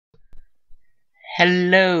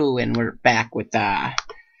Hello, and we're back with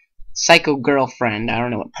Psycho Girlfriend. I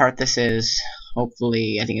don't know what part this is.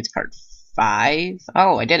 Hopefully, I think it's part 5.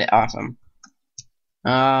 Oh, I did it. Awesome.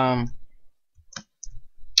 I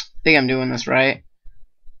think I'm doing this right.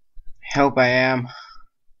 I hope I am.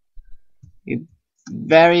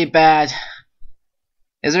 Very bad.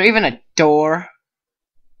 Is there even a door?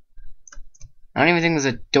 I don't even think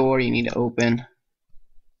there's a door you need to open.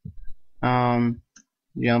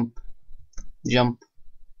 Jump. Jump.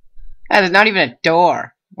 Yeah, there's not even a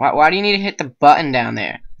door. Why do you need to hit the button down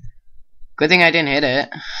there? Good thing I didn't hit it.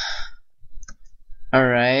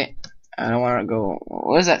 Alright. I don't want to go.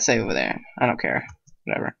 What does that say over there? I don't care.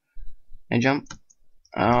 Whatever. And jump.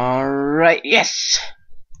 Alright, yes!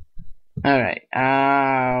 Alright.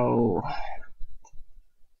 Ow.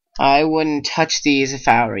 I wouldn't touch these if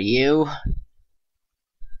I were you.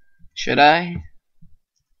 Should I?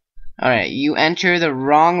 Alright, you enter the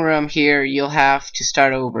wrong room here, you'll have to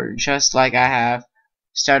start over, just like I have.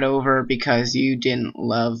 Start over because you didn't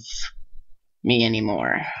love me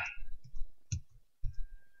anymore.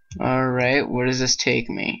 Alright, where does this take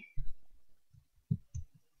me?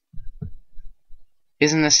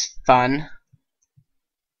 Isn't this fun?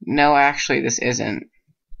 No, actually this isn't.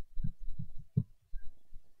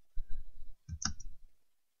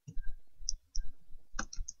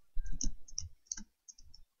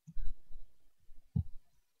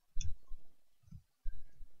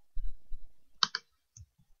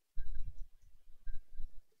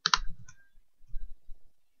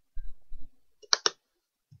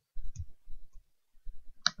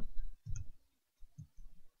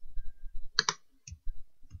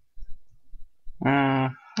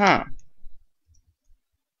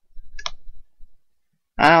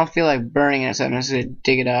 I don't feel like burning it, so I'm just gonna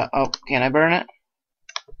dig it up. Oh, can I burn it?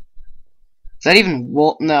 Is that even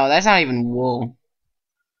wool? No, that's not even wool.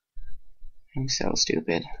 I'm so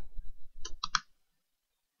stupid.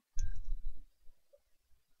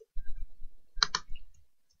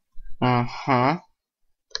 Oh,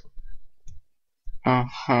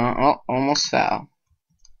 almost fell.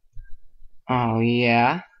 Oh,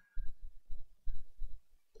 yeah.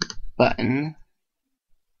 Button.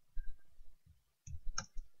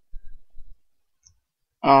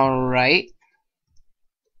 Alright.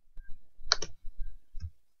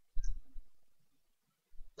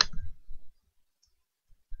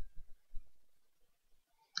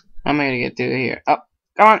 How am I gonna get through here? Oh,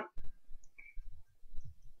 come on!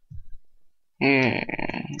 Yeah,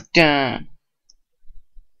 done.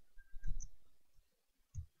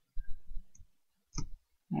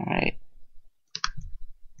 Alright.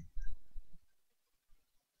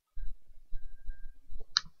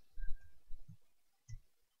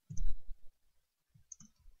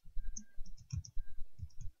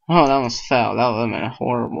 Oh, that almost fell. That would have been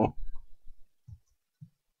horrible.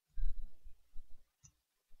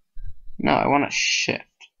 No, I want to shift.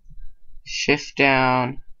 Shift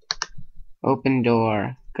down. Open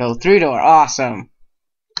door. Go through door. Awesome.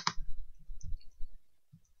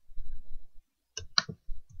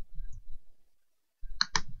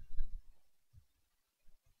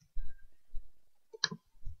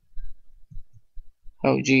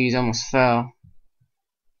 Oh, geez, almost fell.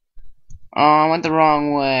 Oh, I went the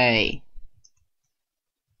wrong way.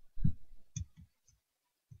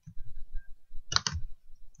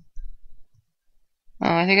 Oh,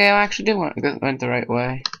 I think I actually did went the right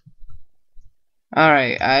way.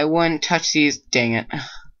 Alright, I wouldn't touch these. Dang it.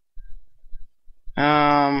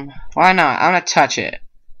 Why not? I'm gonna touch it.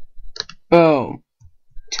 Boom.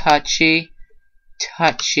 Touchy.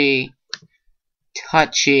 Touchy.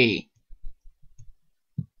 Touchy.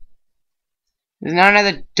 There's not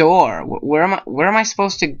another door. Where am I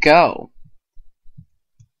supposed to go?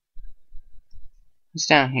 What's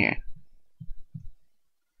down here?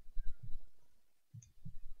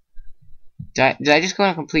 Did I just go in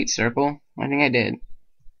a complete circle? I think I did.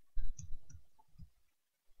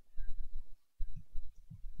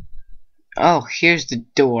 Oh, here's the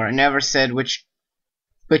door. I never said which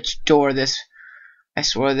door this. I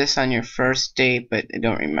swore this on your first date, but I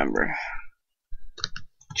don't remember.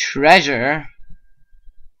 Treasure?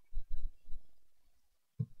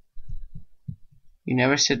 You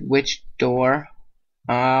never said which door.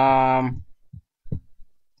 How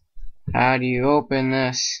do you open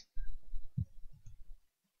this?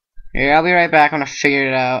 Here, I'll be right back. I'm gonna figure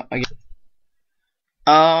it out again.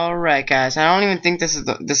 Alright, guys. I don't even think this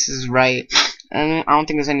is right. I don't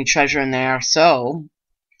think there's any treasure in there. So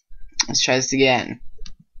let's try this again.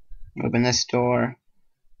 Open this door.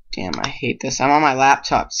 Damn, I hate this. I'm on my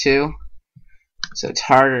laptop too, so it's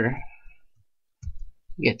harder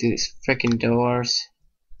to get through these frickin' doors.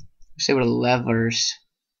 Say with levers.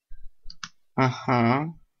 Uh-huh.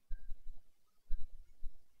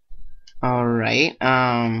 Alright,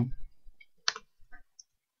 uh-huh.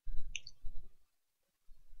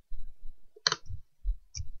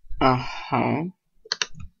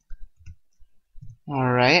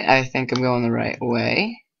 Alright, I think I'm going the right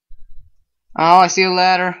way. Oh, I see a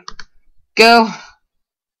ladder. Go!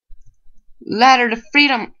 Ladder to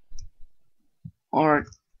freedom! Or,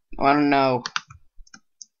 I don't know.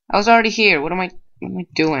 I was already here. What am I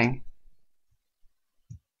doing?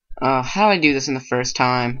 How do I do this in the first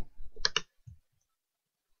time?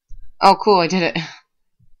 Oh, cool, I did it.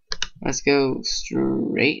 Let's go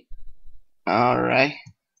straight. Alright.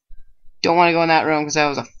 Don't want to go in that room because that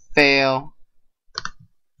was a fail.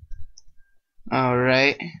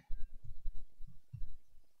 Alright.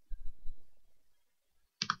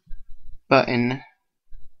 Button.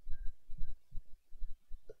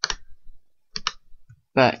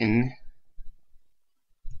 Button.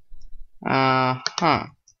 Huh.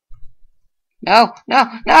 No, no,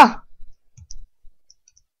 no!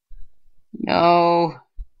 No.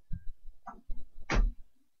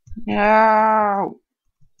 No.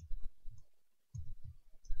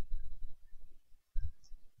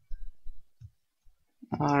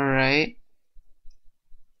 Alright.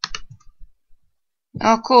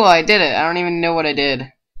 Oh, cool, I did it. I don't even know what I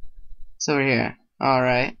did. It's over here.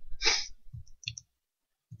 Alright.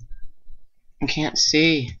 I can't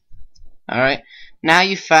see. Alright. Now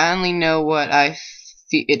you finally know what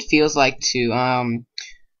it feels like to,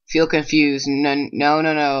 feel confused.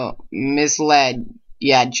 No. Misled.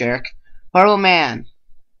 Yeah, jerk. Horrible man.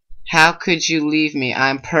 How could you leave me?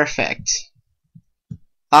 I'm perfect.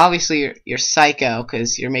 Obviously, you're psycho,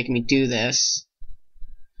 because you're making me do this.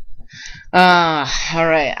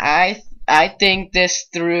 Alright. I think this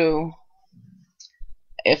through.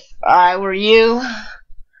 If I were you,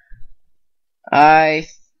 I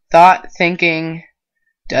thought thinking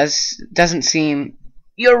doesn't seem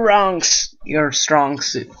your strong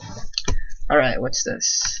suit. Alright, what's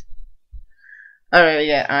this? Alright,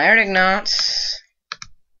 yeah, iron knots.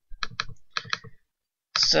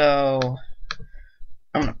 So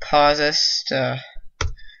I'm gonna pause this to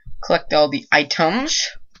collect all the items.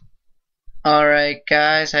 Alright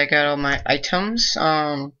guys, I got all my items.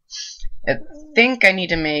 I think I need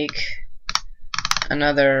to make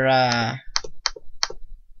another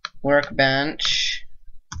workbench.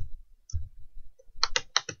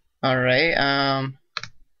 Alright,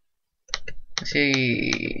 let's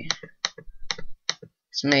see.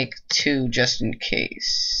 Let's make 2 just in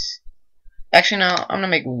case. Actually, no, I'm gonna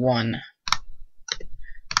make 1.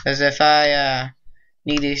 Because if I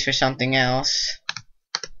need these for something else,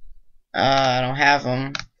 I don't have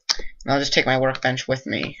them. I'll just take my workbench with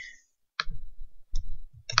me.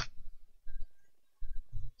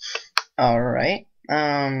 Alright.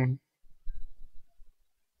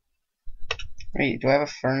 Wait, do I have a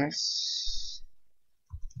furnace?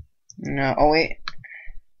 No. Oh, wait.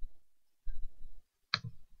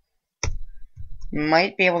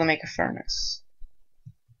 Might be able to make a furnace.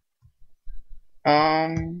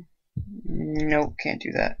 Nope, can't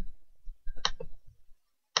do that.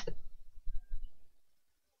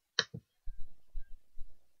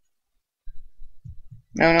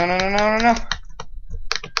 No.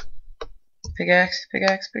 Pickaxe.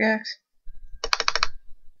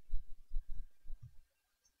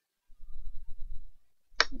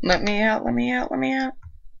 Let me out.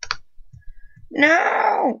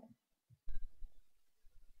 No!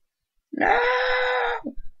 No!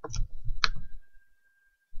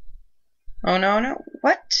 Oh, no.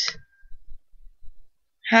 What?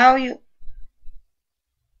 How you...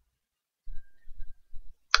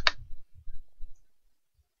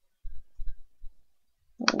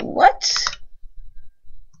 What?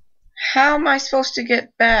 How am I supposed to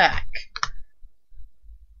get back?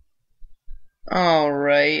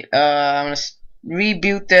 Alright, I'm gonna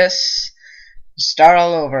reboot this, start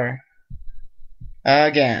all over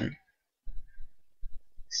again.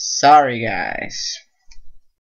 Sorry, guys.